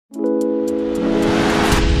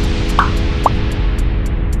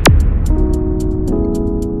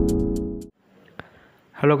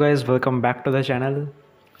Hello guys, welcome back to the channel.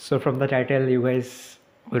 So from the title you guys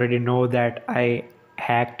already know that I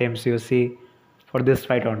hacked MCOC for this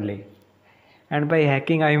fight only. And by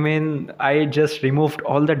hacking I mean I just removed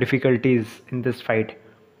all the difficulties in this fight.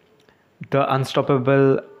 The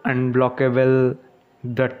unstoppable, unblockable,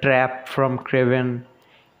 the trap from Kraven,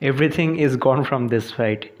 everything is gone from this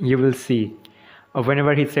fight. You will see.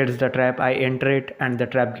 Whenever he sets the trap, I enter it and the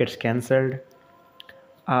trap gets cancelled.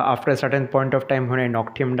 After a certain point of time when I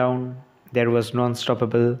knocked him down, there was no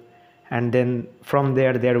unstoppable, and then from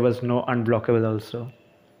there was no unblockable also.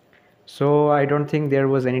 So I don't think there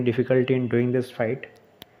was any difficulty in doing this fight,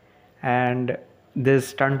 and this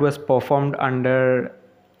stunt was performed under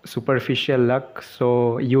superficial luck,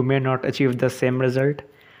 so you may not achieve the same result,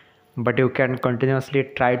 but you can continuously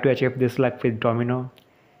try to achieve this luck with domino.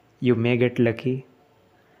 You may get lucky.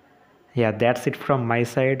 Yeah, that's it from my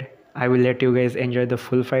side. I will let you guys enjoy the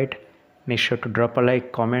full fight. Make sure to drop a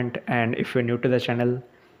like, comment, and if you're new to the channel,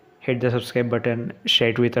 hit the subscribe button,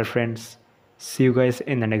 share it with your friends. See you guys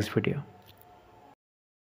in the next video.